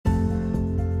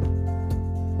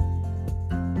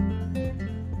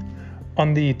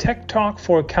On the Tech Talk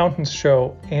for Accountants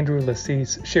show, Andrew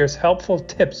Lasise shares helpful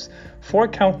tips for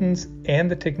accountants and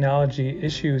the technology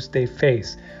issues they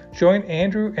face. Join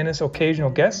Andrew and his occasional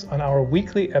guests on our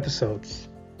weekly episodes.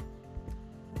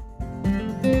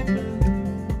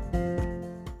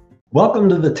 Welcome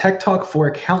to the Tech Talk for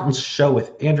Accountants show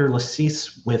with Andrew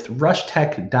Lasise with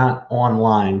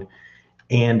RushTech.online.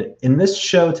 And in this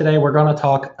show today, we're going to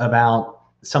talk about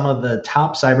some of the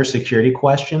top cybersecurity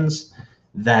questions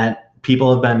that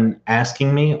people have been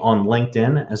asking me on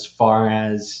LinkedIn as far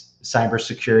as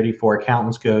cybersecurity for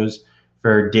accountants goes.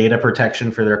 For data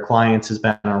protection for their clients has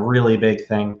been a really big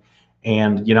thing.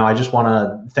 And, I just want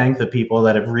to thank the people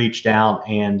that have reached out,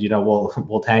 and,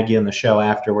 we'll tag you in the show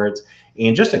afterwards.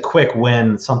 And just a quick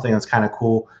win, something that's kind of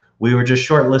cool. We were just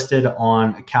shortlisted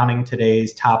on Accounting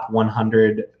Today's top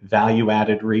 100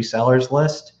 value-added resellers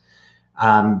list.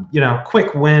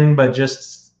 Quick win, but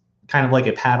just kind of like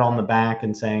a pat on the back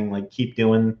and saying, like, keep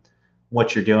doing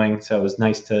what you're doing. So it was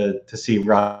nice to see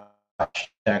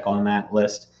RushTech on that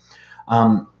list.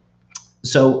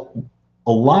 So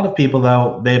a lot of people,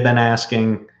 though, they've been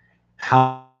asking,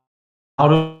 how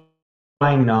do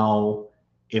I know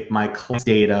if my client's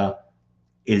data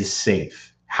is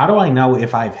safe? How do I know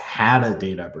if I've had a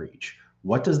data breach?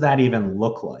 What does that even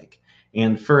look like?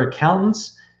 And for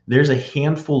accountants, there's a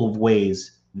handful of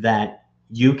ways that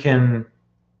you can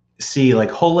see, like,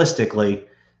 holistically,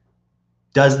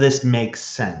 does this make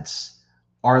sense?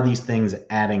 Are these things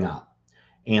adding up?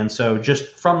 And so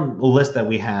just from the list that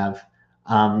we have,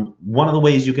 one of the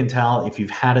ways you can tell if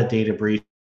you've had a data breach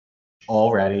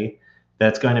already,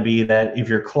 that's going to be that if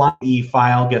your client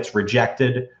e-file gets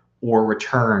rejected or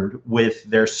returned with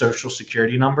their social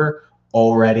security number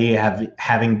already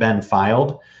having been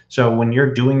filed. So when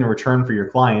you're doing the return for your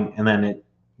client and then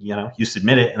you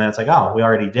submit it and then it's like, oh, we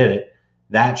already did it,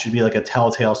 that should be like a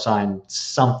telltale sign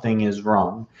something is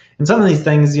wrong. And some of these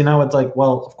things, it's like,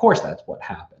 well, of course that's what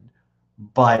happened.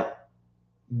 But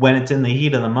when it's in the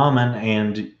heat of the moment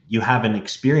and you haven't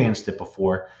experienced it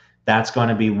before, that's going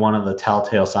to be one of the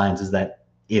telltale signs, is that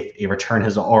if a return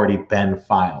has already been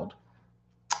filed.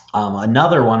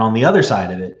 Another one on the other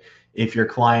side of it, if your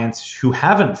clients who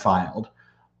haven't filed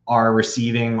are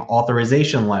receiving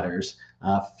authorization letters,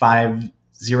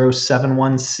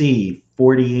 5071C,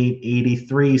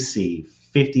 4883C,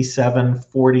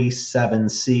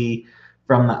 5747C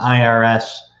from the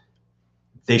IRS,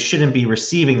 they shouldn't be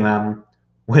receiving them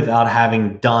without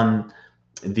having done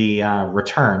the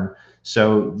return.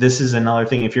 So this is another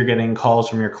thing. If you're getting calls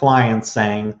from your clients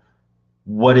saying,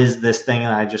 what is this thing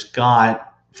that I just got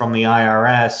from the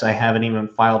IRS? I haven't even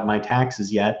filed my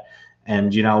taxes yet.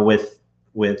 And,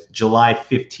 with July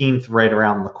 15th right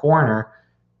around the corner,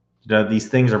 these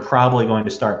things are probably going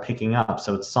to start picking up.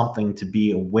 So it's something to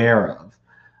be aware of.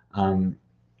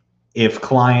 If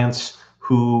clients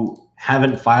who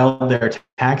haven't filed their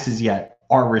taxes yet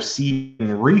are receiving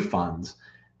refunds,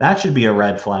 that should be a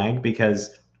red flag, because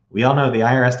we all know the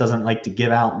IRS doesn't like to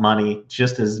give out money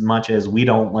just as much as we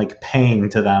don't like paying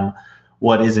to them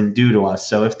what isn't due to us.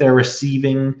 So if they're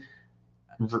receiving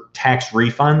tax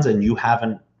refunds and you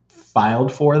haven't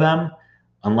filed for them,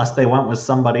 unless they went with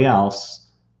somebody else,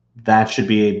 that should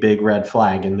be a big red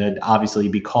flag. And they'd obviously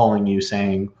be calling you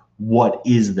saying, what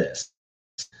is this?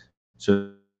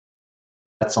 So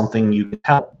that's something you can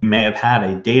tell. You may have had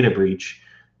a data breach,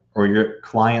 or your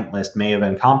client list may have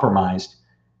been compromised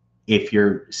if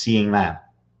you're seeing that.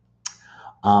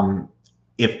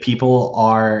 If people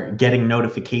are getting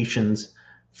notifications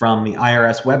from the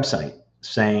IRS website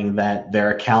saying that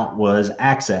their account was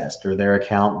accessed, or their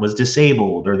account was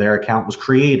disabled, or their account was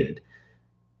created.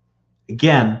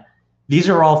 Again, these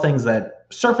are all things that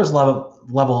surface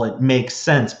level it makes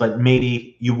sense, but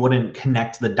maybe you wouldn't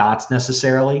connect the dots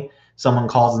necessarily. Someone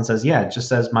calls and says, yeah, it just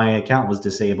says my account was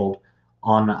disabled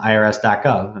on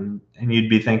irs.gov, and you'd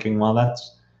be thinking, well,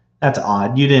 that's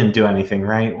odd. You didn't do anything,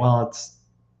 right? Well,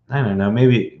 I don't know,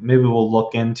 maybe we'll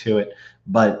look into it.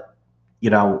 But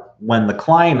when the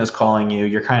client is calling you,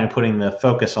 you're kind of putting the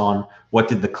focus on what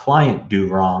did the client do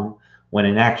wrong, when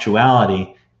in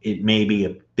actuality, it may be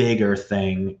a bigger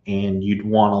thing, and you'd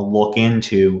want to look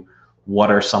into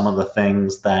what are some of the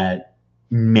things that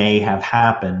may have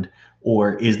happened,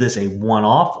 or is this a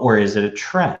one-off, or is it a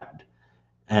trend?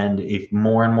 And if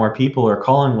more and more people are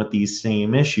calling with these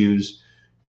same issues,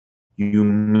 you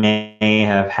may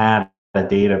have had a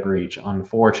data breach,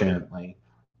 unfortunately.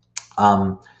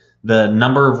 The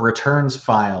number of returns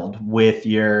filed with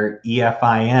your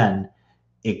EFIN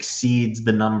exceeds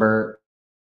the number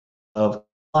of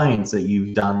clients that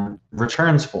you've done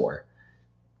returns for.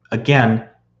 Again,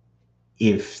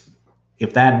 if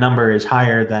if that number is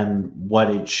higher than what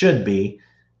it should be,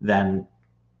 then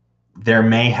there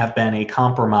may have been a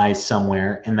compromise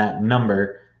somewhere, and that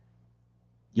number,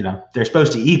 they're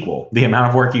supposed to equal. The amount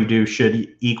of work you do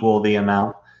should equal the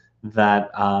amount that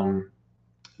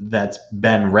that's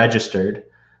been registered.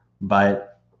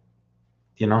 But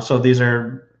so these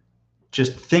are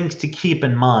just things to keep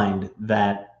in mind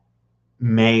that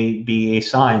may be a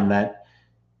sign that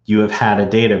you have had a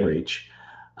data breach.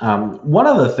 One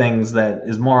of the things that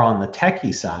is more on the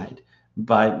techie side,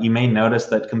 but you may notice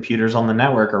that computers on the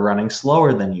network are running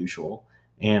slower than usual,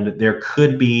 and there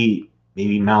could be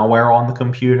maybe malware on the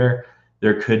computer.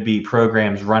 There could be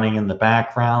programs running in the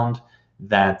background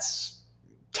that's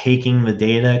taking the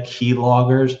data,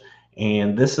 keyloggers,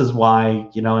 and this is why,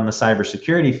 in the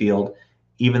cybersecurity field,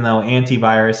 even though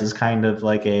antivirus is kind of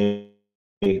like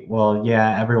well,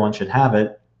 yeah, everyone should have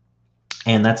it,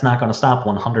 and that's not going to stop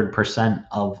 100%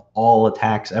 of all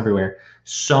attacks everywhere.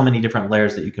 So many different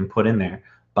layers that you can put in there,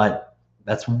 but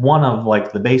that's one of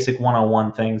like the basic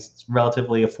 101 things. It's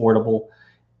relatively affordable,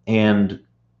 and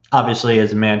obviously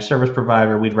as a managed service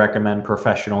provider, we'd recommend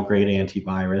professional grade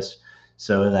antivirus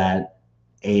so that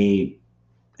a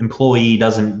employee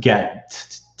doesn't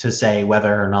get to say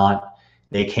whether or not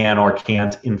they can or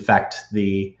can't infect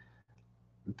the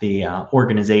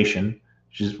organization.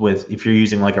 Which is if you're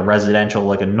using like a residential,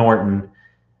 like a Norton,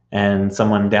 and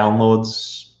someone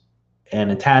downloads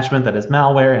an attachment that is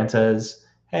malware and says,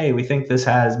 hey, we think this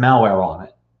has malware on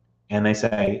it, and they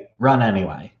say run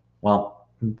anyway, well,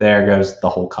 there goes the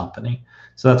whole company.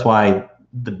 So that's why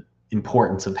the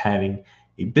importance of having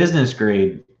a business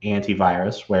grade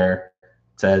antivirus where it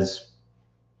says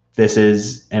this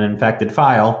is an infected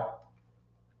file,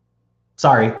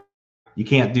 sorry, you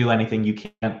can't do anything. You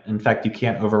can't, in fact, you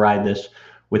can't override this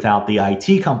without the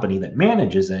IT company that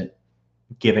manages it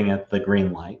giving it the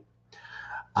green light.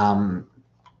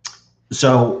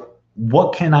 So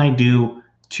what can I do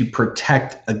to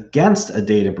protect against a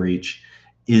data breach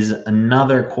is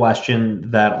another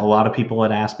question that a lot of people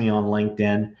had asked me on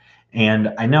LinkedIn.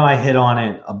 And I know I hit on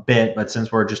it a bit, but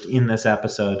since we're just in this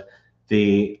episode,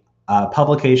 the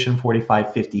publication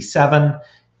 4557,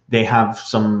 they have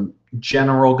some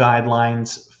general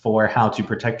guidelines for how to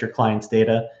protect your client's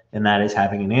data, and that is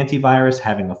having an antivirus,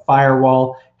 having a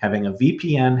firewall, having a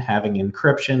VPN, having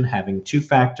encryption, having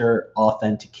two-factor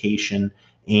authentication,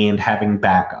 and having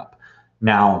backup.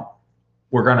 Now,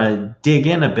 we're going to dig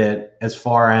in a bit as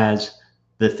far as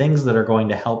the things that are going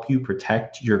to help you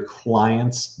protect your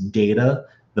client's data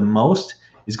the most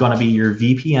is going to be your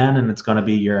VPN, and it's going to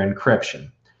be your encryption.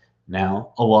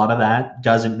 Now, a lot of that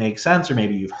doesn't make sense, or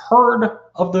maybe you've heard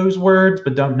of those words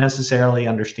but don't necessarily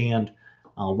understand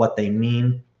what they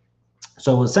mean.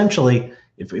 So essentially,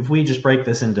 if we just break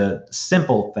this into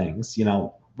simple things,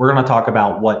 we're going to talk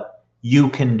about what you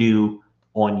can do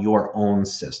on your own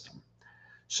system.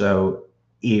 So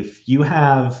if you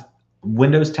have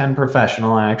Windows 10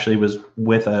 Professional, I actually was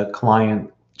with a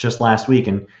client just last week,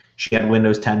 and she had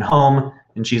Windows 10 Home,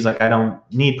 and she's like, I don't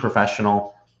need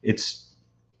Professional. It's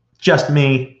just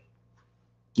me.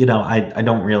 I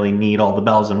don't really need all the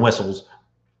bells and whistles.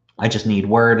 I just need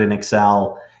Word and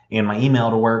Excel and my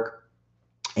email to work.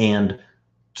 And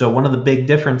so one of the big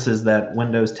differences that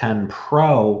Windows 10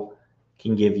 Pro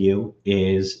can give you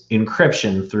is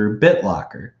encryption through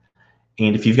BitLocker.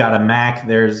 And if you've got a Mac,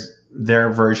 their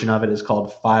version of it is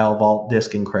called File Vault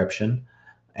Disk Encryption.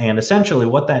 And essentially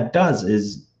what that does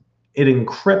is it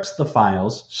encrypts the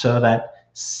files so that,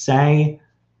 say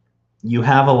you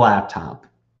have a laptop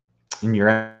and you're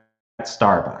at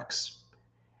Starbucks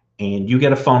and you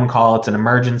get a phone call, it's an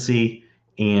emergency,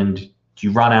 and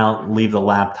you run out and leave the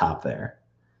laptop there.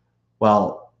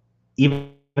 Well,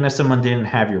 even if someone didn't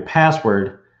have your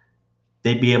password,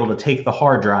 they'd be able to take the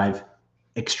hard drive,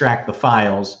 extract the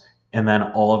files, and then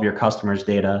all of your customers'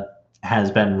 data has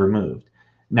been removed.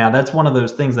 Now, that's one of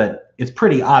those things that it's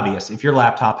pretty obvious. If your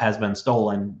laptop has been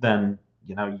stolen, then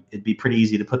it'd be pretty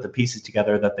easy to put the pieces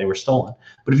together that they were stolen.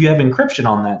 But if you have encryption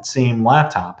on that same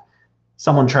laptop,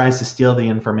 someone tries to steal the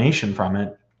information from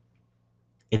it,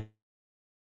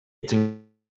 it's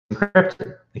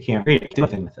encrypted. They can't read it, do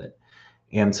anything with it.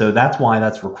 And so that's why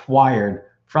that's required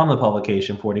from the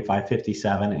publication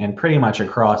 4557 and pretty much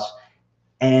across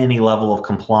any level of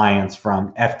compliance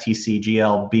from FTC,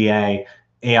 GLBA,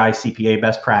 AICPA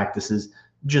best practices,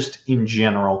 just in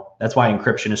general. That's why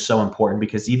encryption is so important,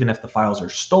 because even if the files are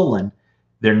stolen,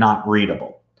 they're not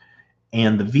readable.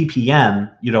 And the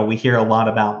VPN, we hear a lot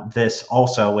about this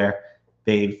also, where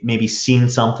they've maybe seen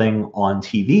something on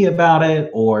TV about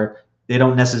it, or they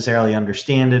don't necessarily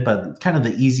understand it, but kind of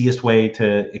the easiest way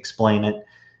to explain it,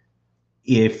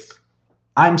 if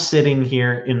I'm sitting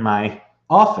here in my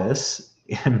office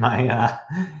in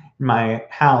my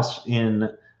house in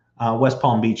West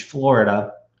Palm Beach,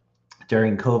 Florida,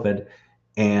 during COVID,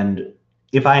 and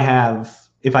if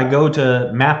I go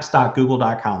to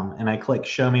maps.google.com and I click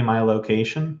show me my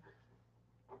location,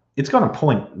 it's going to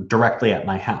point directly at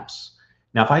my house.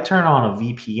 Now, if I turn on a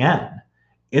VPN,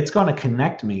 it's going to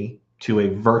connect me to a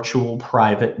virtual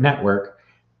private network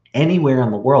anywhere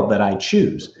in the world that I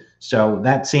choose. So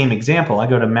that same example, I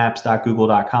go to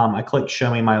maps.google.com, I click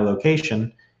show me my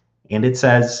location, and it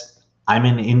says I'm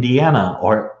in Indiana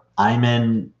or I'm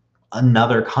in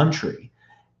another country.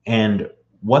 And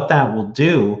what that will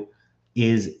do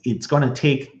is it's going to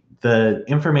take the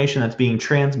information that's being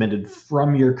transmitted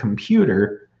from your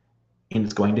computer and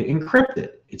it's going to encrypt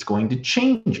it. It's going to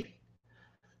change it.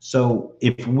 So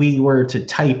if we were to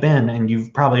type in, and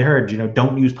you've probably heard,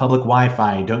 don't use public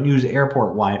Wi-Fi, don't use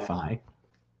airport Wi-Fi.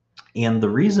 And the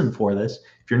reason for this,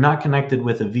 if you're not connected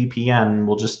with a VPN,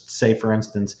 we'll just say, for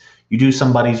instance, you do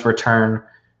somebody's return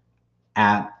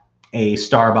at a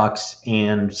Starbucks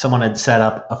and someone had set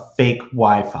up a fake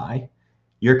Wi-Fi.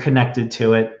 You're connected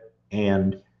to it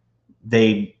and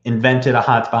they invented a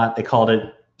hotspot. They called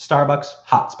it Starbucks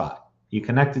hotspot. You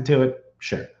connected to it?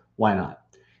 Sure. Why not?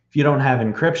 If you don't have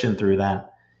encryption through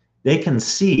that, they can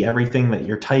see everything that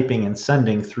you're typing and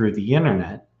sending through the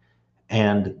internet.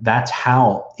 And that's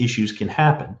how issues can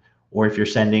happen. Or if you're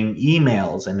sending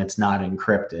emails and it's not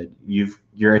encrypted,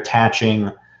 you're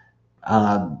attaching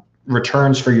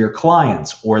returns for your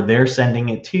clients, or they're sending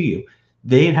it to you.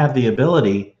 They have the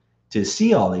ability to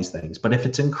see all these things. But if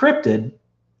it's encrypted,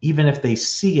 even if they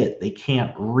see it, they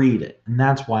can't read it. And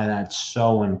that's why that's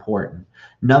so important.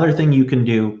 Another thing you can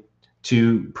do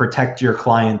to protect your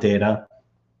client data,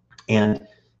 and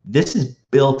this is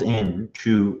built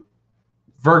into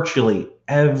virtually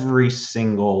every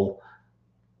single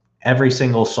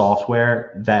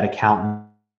software that accountants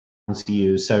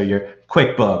use. So your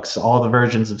QuickBooks, all the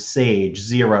versions of Sage,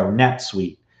 Xero,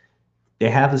 NetSuite,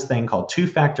 they have this thing called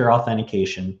two-factor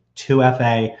authentication,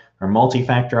 2FA, or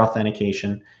multi-factor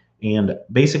authentication. And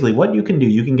basically what you can do,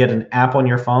 you can get an app on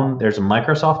your phone. There's a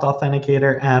Microsoft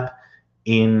Authenticator app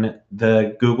in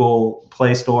the Google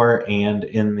Play Store and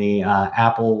in the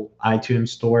Apple iTunes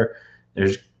Store.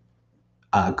 There's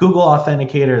Google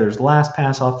Authenticator, there's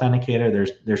LastPass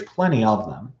Authenticator, there's plenty of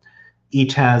them.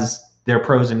 Each has their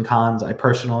pros and cons. I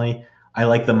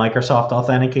like the Microsoft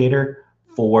Authenticator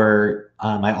for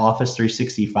my Office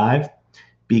 365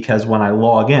 because when I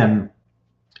log in,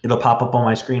 it'll pop up on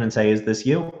my screen and say, is this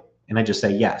you? And I just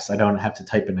say yes. I don't have to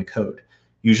type in a code.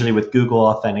 Usually with Google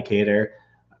Authenticator,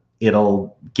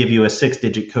 it'll give you a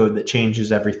 6-digit code that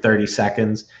changes every 30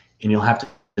 seconds, and you'll have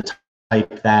to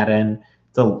type that in.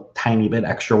 It's a tiny bit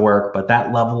extra work, but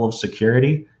that level of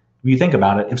security, if you think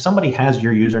about it, if somebody has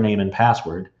your username and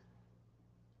password,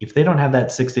 if they don't have that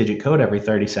 6-digit code every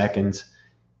 30 seconds,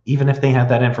 even if they have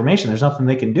that information, there's nothing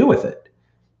they can do with it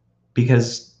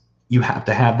because you have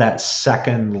to have that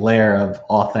second layer of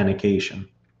authentication.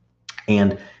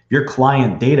 And your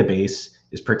client database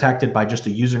is protected by just a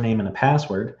username and a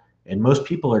password. And most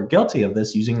people are guilty of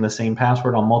this, using the same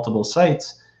password on multiple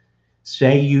sites.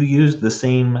 Say you use the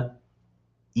same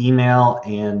email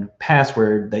and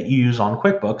password that you use on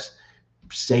QuickBooks.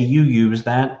 Say you use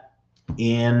that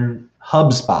in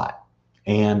HubSpot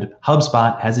and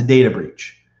HubSpot has a data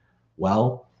breach.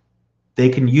 Well, they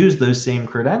can use those same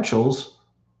credentials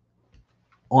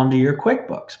onto your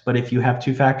QuickBooks. But if you have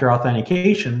two-factor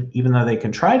authentication, even though they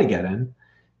can try to get in,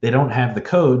 they don't have the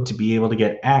code to be able to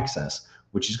get access,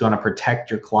 which is going to protect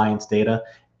your client's data.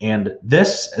 And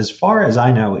this, as far as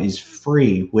I know, is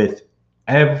free with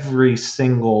every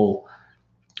single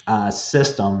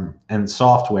system and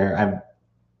software.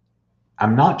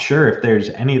 I'm not sure if there's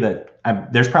any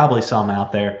there's probably some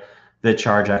out there that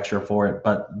charge extra for it,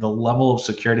 but the level of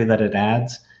security that it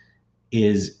adds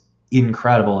is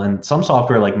incredible. And some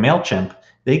software like MailChimp,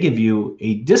 they give you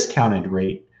a discounted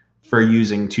rate for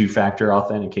using two-factor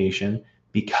authentication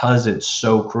because it's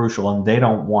so crucial and they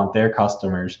don't want their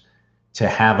customers to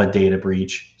have a data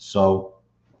breach. So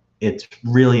it's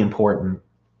really important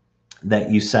that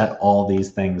you set all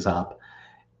these things up.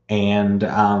 And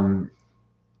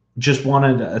just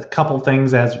wanted a couple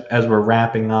things as we're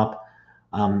wrapping up.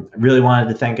 Really wanted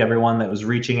to thank everyone that was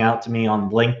reaching out to me on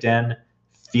LinkedIn.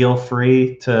 Feel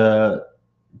free to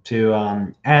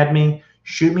add me,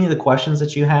 shoot me the questions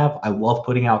that you have. I love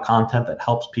putting out content that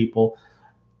helps people.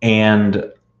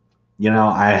 And,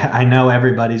 I know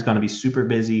everybody's going to be super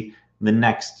busy the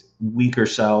next week or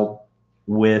so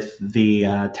with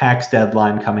the tax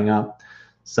deadline coming up.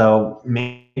 So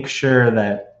make sure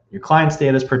that your client's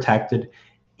data is protected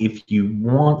if you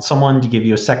want someone to give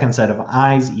you a second set of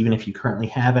eyes, even if you currently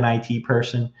have an IT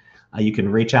person, you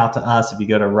can reach out to us. If you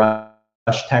go to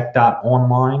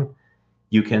rushtech.online,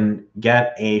 you can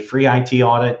get a free IT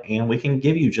audit, and we can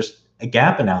give you just a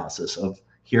gap analysis of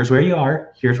here's where you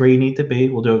are, here's where you need to be.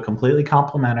 We'll do it completely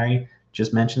complimentary.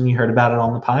 Just mention you heard about it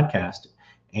on the podcast.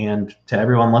 And to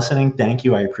everyone listening, thank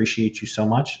you. I appreciate you so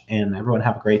much. And everyone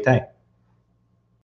have a great day.